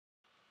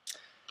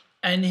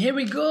And here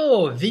we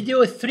go,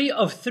 video 3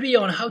 of 3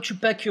 on how to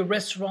pack your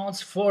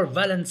restaurants for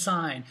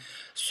Valentine.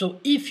 So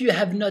if you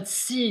have not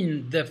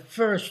seen the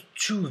first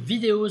 2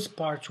 videos,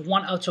 part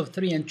 1 out of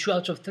 3 and 2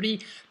 out of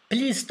 3,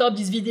 please stop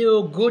this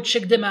video, go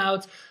check them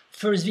out.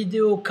 First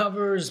video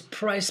covers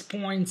price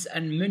points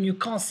and menu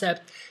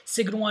concept.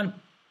 Second one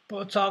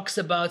talks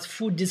about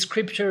food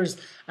descriptors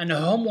and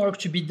homework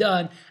to be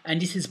done,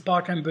 and this is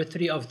part number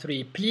 3 of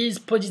 3. Please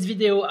pause this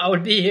video, I will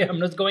be here, I'm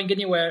not going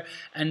anywhere,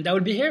 and I will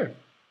be here.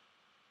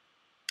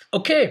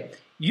 Okay,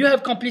 you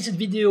have completed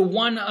video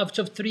 1 out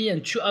of 3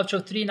 and 2 out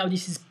of 3. Now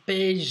this is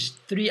page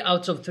 3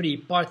 out of 3,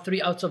 part 3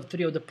 out of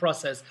 3 of the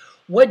process.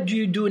 What do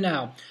you do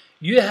now?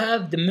 You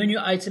have the menu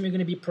item you're going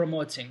to be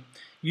promoting.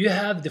 You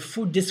have the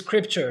food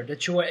descriptor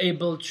that you were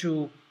able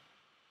to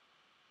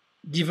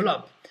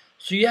develop.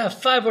 So you have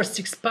 5 or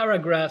 6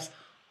 paragraphs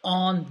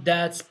on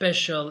that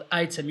special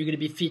item you're going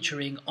to be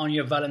featuring on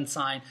your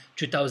Valentine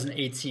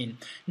 2018.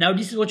 Now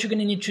this is what you're going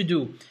to need to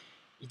do.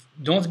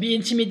 Don't be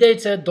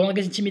intimidated, don't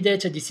get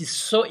intimidated. This is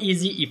so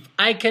easy. If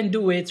I can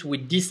do it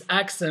with these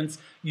accents,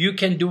 you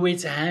can do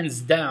it hands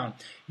down.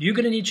 You're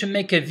gonna need to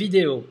make a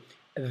video,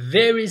 a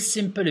very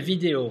simple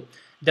video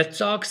that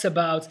talks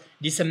about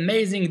this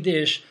amazing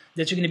dish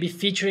that you're gonna be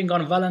featuring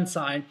on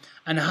Valentine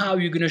and how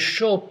you're gonna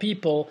show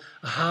people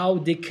how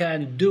they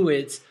can do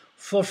it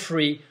for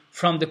free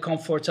from the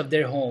comfort of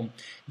their home.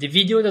 The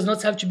video does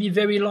not have to be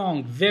very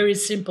long, very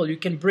simple. You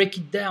can break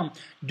it down,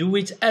 do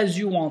it as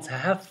you want,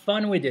 have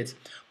fun with it.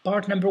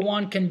 Part number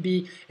 1 can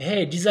be,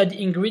 hey, these are the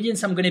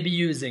ingredients I'm going to be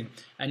using,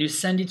 and you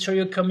send it to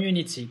your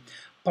community.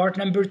 Part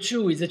number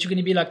 2 is that you're going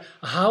to be like,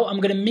 how I'm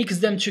going to mix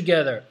them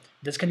together.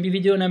 That's going to be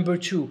video number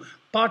 2.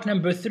 Part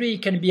number 3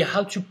 can be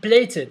how to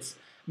plate it,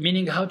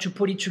 meaning how to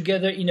put it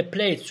together in a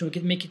plate so we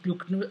can make it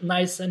look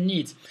nice and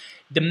neat.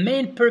 The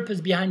main purpose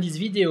behind this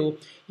video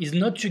is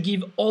not to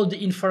give all the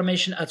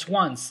information at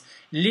once,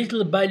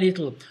 little by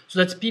little,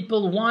 so that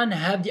people, one,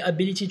 have the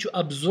ability to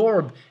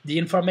absorb the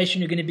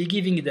information you're going to be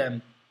giving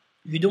them.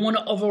 You don't want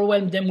to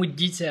overwhelm them with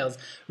details.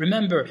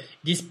 Remember,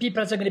 these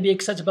people that are going to be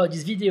excited about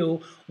this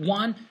video,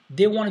 one,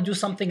 they want to do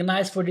something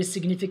nice for their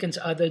significant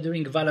other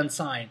during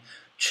Valentine.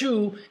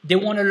 2, they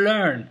want to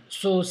learn.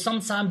 So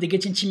sometimes they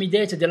get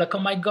intimidated. They're like, oh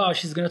my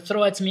gosh, he's going to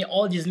throw at me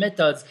all these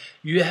methods.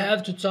 You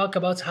have to talk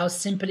about how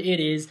simple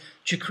it is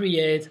to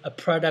create a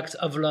product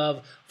of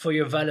love for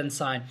your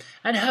Valentine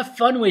and have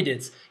fun with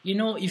it. You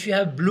know, if you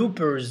have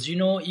bloopers, you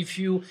know, if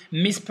you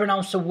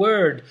mispronounce a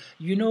word,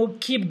 you know,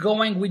 keep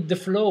going with the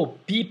flow.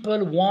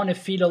 People want to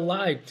feel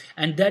alive,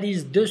 and that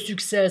is the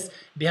success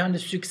behind a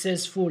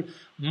successful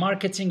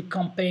marketing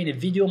campaign, a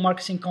video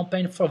marketing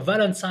campaign for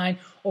Valentine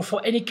or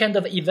for any kind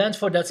of event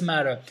for that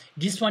matter.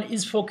 This one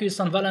is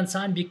focused on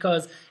Valentine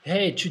because,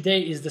 hey,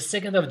 today is the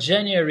 2nd of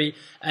January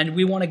and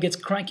we want to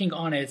get cranking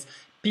on it.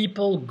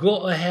 People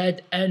go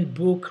ahead and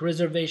book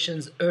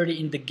reservations early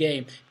in the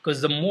game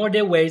because the more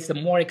they wait, the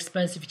more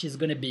expensive it is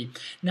going to be.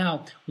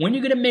 Now, when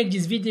you're going to make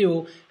this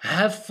video,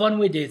 have fun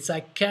with it.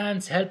 I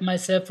can't help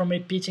myself from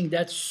repeating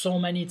that so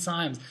many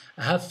times.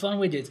 Have fun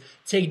with it.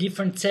 Take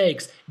different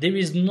takes. There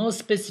is no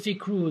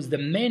specific rules. The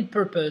main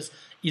purpose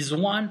is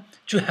 1,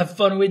 to have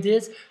fun with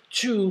it.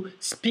 2,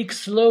 speak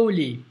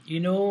slowly, you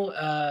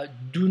know,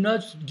 do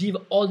not give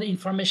all the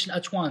information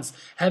at once.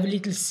 Have a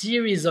little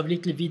series of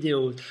little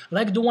videos,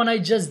 like the one I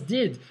just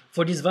did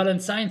for this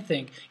Valentine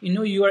thing. You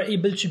know, you are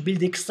able to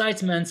build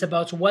excitement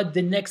about what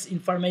the next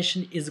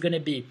information is going to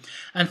be.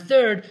 And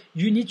 3rd,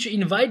 you need to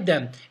invite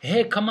them.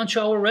 Hey, come on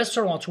to our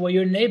restaurant, we're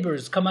your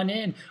neighbors, come on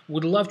in.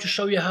 Would love to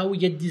show you how we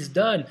get this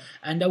done.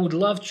 And I would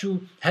love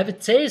to have a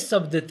taste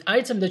of the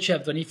item that you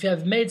have done. If you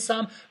have made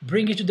some,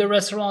 bring it to the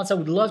restaurants. I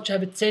would love to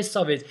have a taste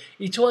of it.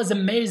 It was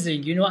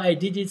amazing. You know, I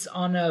did it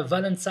on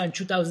Valentine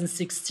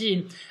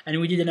 2016,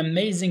 and we did an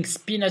amazing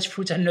spinach,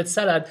 fruit, and nut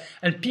salad.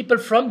 And people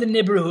from the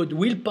neighborhood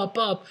will pop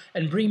up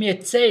and bring me a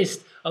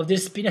taste of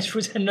this spinach,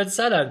 fruit, and nut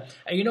salad.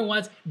 And you know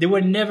what? They were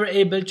never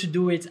able to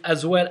do it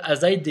as well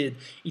as I did.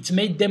 It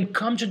made them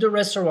come to the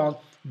restaurant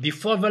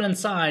before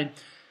Valentine.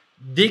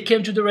 They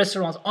came to the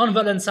restaurant on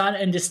Valentine,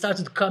 and they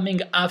started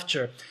coming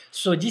after.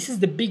 So this is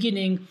the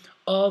beginning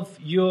of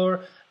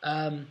your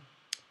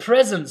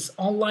presence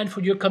online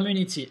for your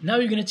community. Now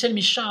you're going to tell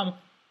me, Sham,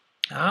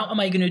 how am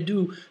I going to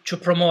do to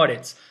promote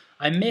it?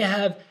 I may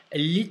have a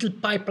little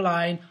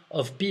pipeline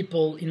of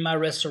people in my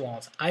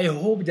restaurant. I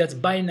hope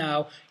that by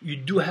now you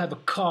do have a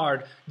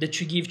card that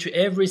you give to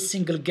every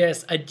single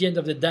guest at the end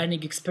of the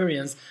dining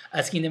experience,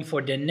 asking them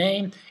for their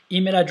name,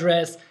 email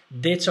address,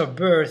 date of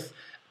birth,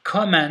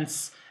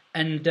 comments,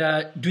 and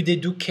do they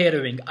do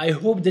catering. I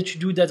hope that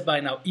you do that by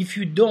now. If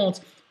you don't,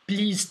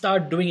 please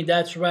start doing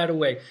that right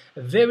away.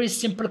 A very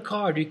simple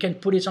card. You can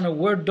put it on a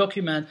Word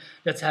document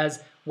that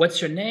has what's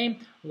your name,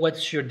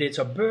 what's your date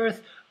of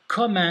birth,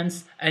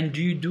 comments, and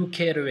do you do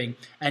catering.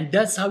 And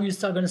that's how you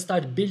start going to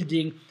start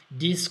building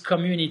this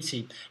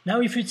community. Now,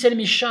 if you tell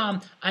me,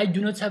 Sham, I do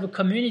not have a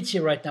community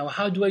right now,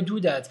 how do I do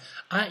that?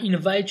 I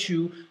invite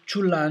you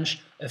to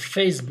launch a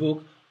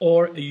Facebook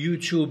or a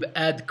YouTube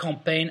ad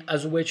campaign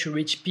as a way to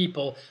reach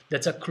people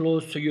that are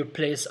close to your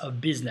place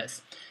of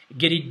business.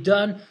 get it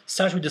done.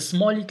 Start with a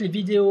small little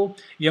video.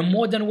 You're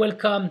more than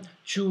welcome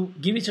to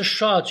give it a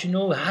shot, you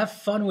know, have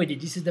fun with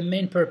it. This is the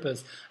main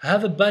purpose.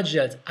 Have a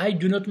budget. I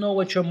do not know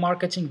what your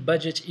marketing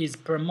budget is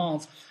per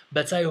month,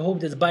 but I hope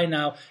that by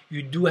now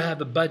you do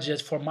have a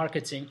budget for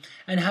marketing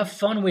and have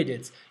fun with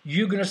it.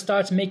 You're gonna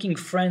start making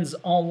friends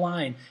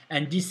online,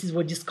 and this is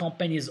what this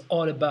campaign is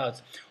all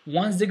about.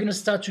 Once they're gonna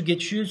start to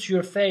get used to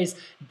your face,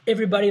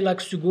 everybody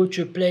likes to go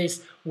to a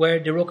place where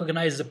they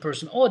recognize the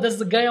person. Oh, that's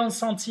the guy on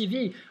some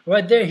TV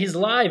right there. He's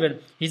live and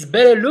he's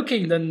better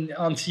looking than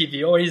on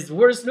TV, or he's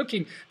worse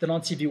looking than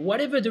on TV.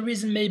 Whatever the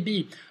reason may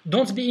be,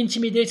 don't be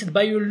intimidated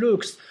by your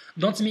looks.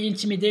 Don't be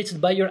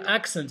intimidated by your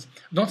accent.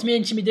 Don't be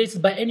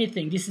intimidated by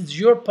anything. This is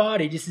your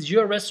party. This is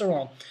your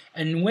restaurant.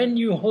 And when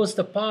you host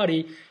a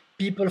party,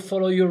 people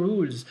follow your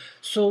rules.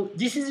 So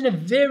this is in a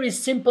very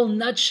simple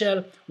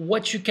nutshell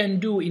what you can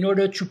do in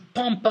order to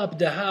pump up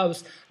the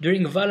house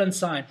during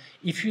Valentine.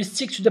 If you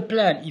stick to the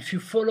plan, if you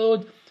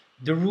followed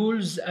the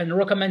rules and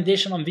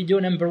recommendation on video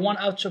number 1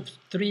 out of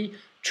 3,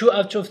 2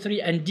 out of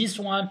 3, and this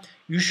one,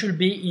 you should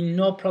be in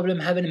no problem,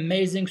 have an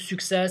amazing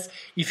success.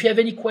 If you have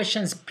any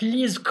questions,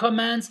 please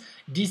comment.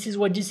 This is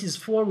what this is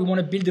for. We want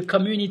to build a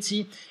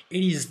community.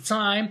 It is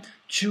time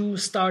to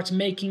start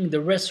making the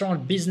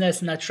restaurant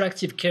business an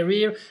attractive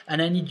career,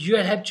 and I need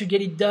your help to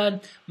get it done.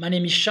 My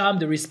name is Sham,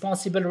 the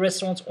responsible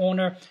restaurant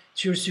owner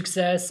to your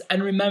success.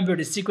 And remember,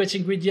 the secret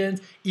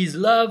ingredient is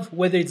love,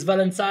 whether it's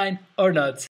Valentine or not.